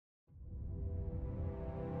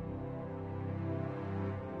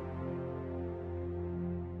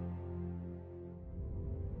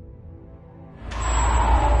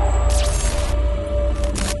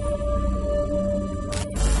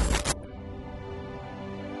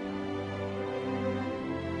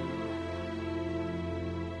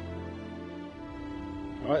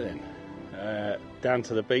Right then, down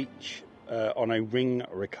to the beach on a ring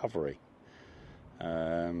recovery.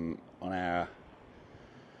 On our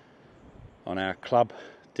club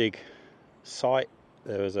dig site,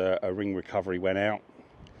 there was a ring recovery went out.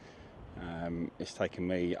 It's taken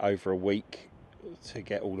me over a week to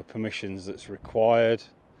get all the permissions that's required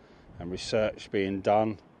and research being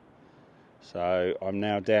done. So I'm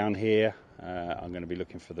now down here. I'm going to be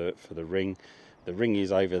looking for the ring. The ring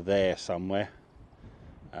is over there somewhere,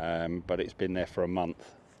 but it's been there for a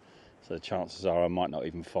month, so the chances are I might not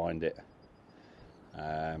even find it.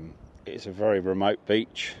 It's a very remote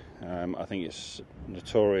beach. I think it's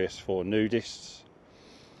notorious for nudists,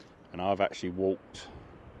 and I've actually walked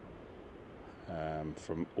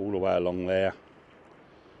from all the way along there,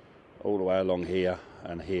 all the way along here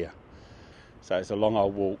and here. So it's a long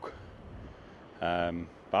old walk,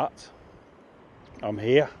 but I'm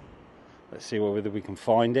here. Let's see whether we can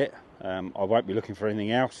find it. I won't be looking for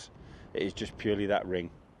anything else. It is just purely that ring.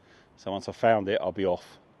 So once I found it, I'll be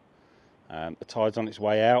off. The tide's on its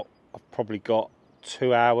way out. I've probably got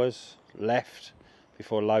 2 hours left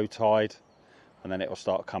before low tide, and then it will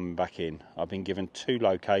start coming back in. I've been given 2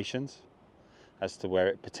 locations as to where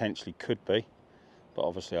it potentially could be, but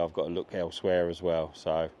obviously I've got to look elsewhere as well.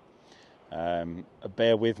 So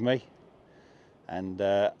bear with me, and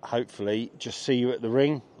hopefully just see you at the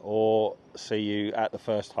ring or see you at the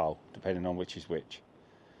first hole, depending on which is which.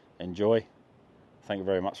 Enjoy. Thank you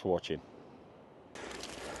very much for watching.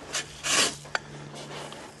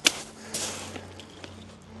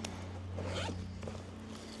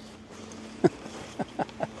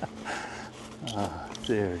 Ah,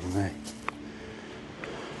 dearie me.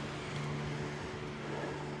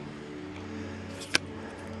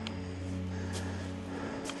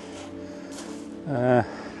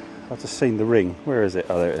 I've just seen the ring. Where is it?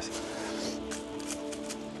 Oh, there it is.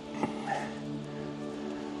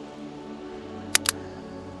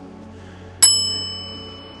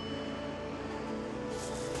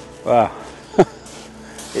 Wow.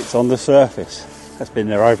 It's on the surface. That's been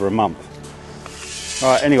there over a month.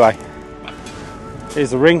 Right, anyway,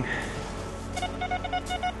 here's the ring.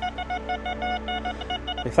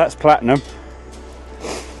 If that's platinum,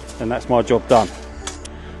 then that's my job done.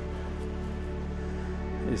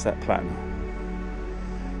 Is that platinum?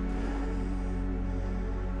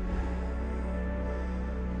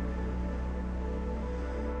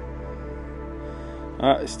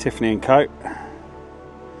 It's Tiffany & Co.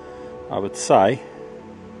 I would say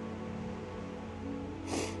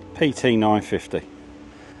PT 950.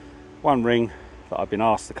 One ring that I've been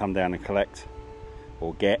asked to come down and collect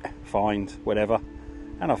or get, find, whatever,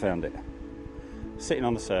 and I found it sitting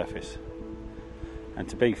on the surface. And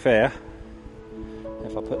to be fair,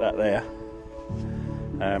 if I put that there,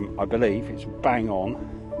 I believe it's bang on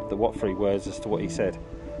the what 3 words as to what he said.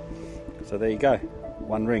 So there you go,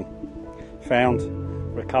 one ring found,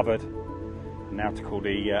 recovered. Now to call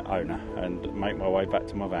the owner and make my way back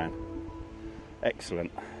to my van.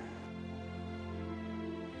 Excellent.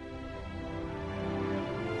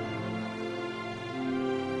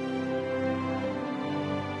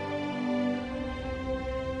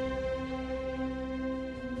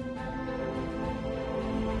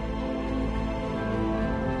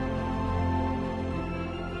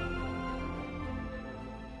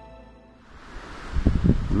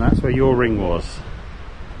 And that's where your ring was.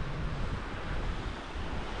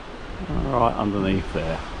 Right underneath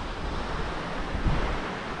there.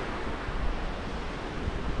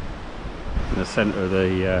 In the centre of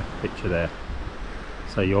the picture there.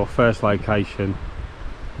 So your first location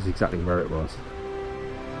is exactly where it was.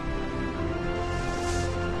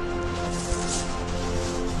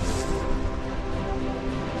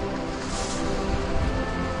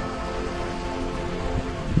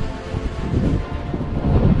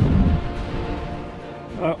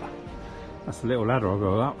 Oh, that's the little ladder I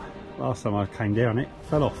got up. Last time I came down it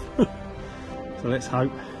fell off. So let's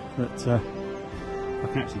hope that I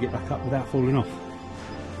can actually get back up without falling off.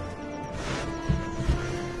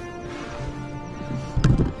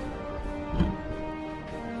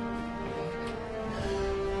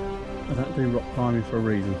 I don't do rock climbing for a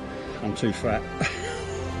reason. I'm too fat.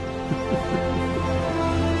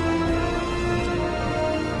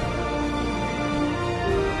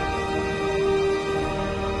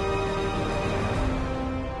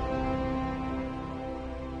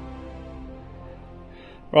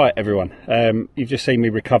 Right everyone, you've just seen me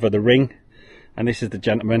recover the ring and this is the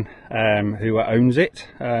gentleman who owns it.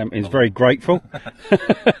 Is very grateful.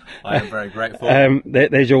 I am very grateful.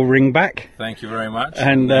 There's your ring back. Thank you very much.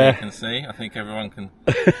 And there you can see, I think everyone can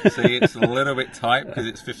see it's a little bit tight because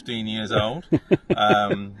it's 15 years old.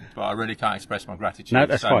 But I really can't express my gratitude. No,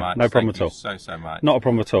 that's so fine. much. No problem Thank at all. So much. Not a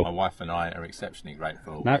problem at all. My wife and I are exceptionally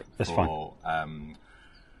grateful. No, that's for,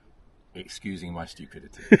 excusing my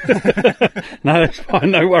stupidity. No, that's fine.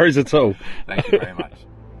 No worries at all. Thank you very much.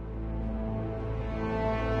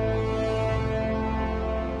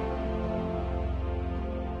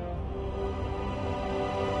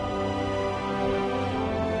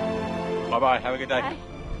 Bye bye. Have a good day. Bye.